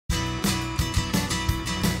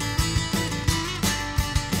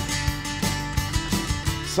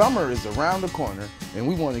Summer is around the corner and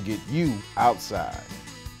we want to get you outside.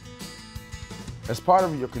 As part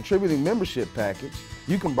of your contributing membership package,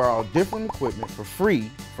 you can borrow different equipment for free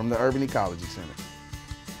from the Urban Ecology Center.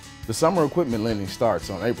 The summer equipment lending starts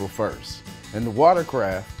on April 1st, and the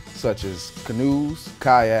watercraft, such as canoes,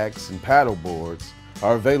 kayaks, and paddle boards,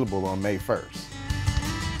 are available on May 1st.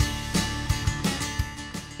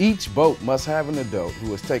 Each boat must have an adult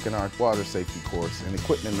who has taken our water safety course and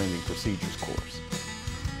equipment lending procedures course.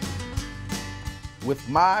 With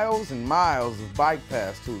miles and miles of bike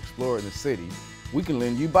paths to explore in the city, we can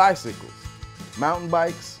lend you bicycles, mountain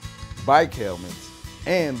bikes, bike helmets,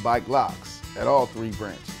 and bike locks at all 3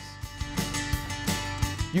 branches.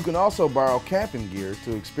 You can also borrow camping gear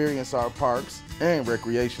to experience our parks and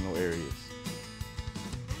recreational areas.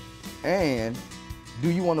 And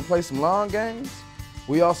do you want to play some lawn games?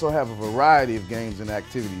 We also have a variety of games and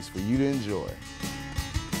activities for you to enjoy.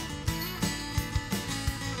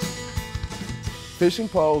 Fishing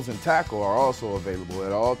poles and tackle are also available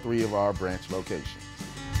at all 3 of our branch locations.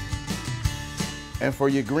 And for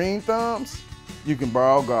your green thumbs, you can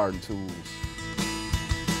borrow garden tools.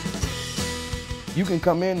 You can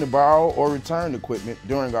come in to borrow or return equipment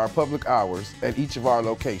during our public hours at each of our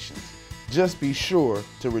locations. Just be sure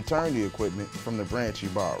to return the equipment from the branch you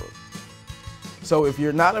borrowed. So if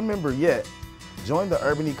you're not a member yet, join the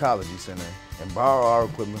Urban Ecology Center and borrow our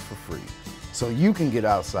equipment for free so you can get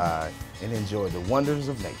outside and enjoy the wonders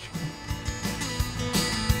of nature.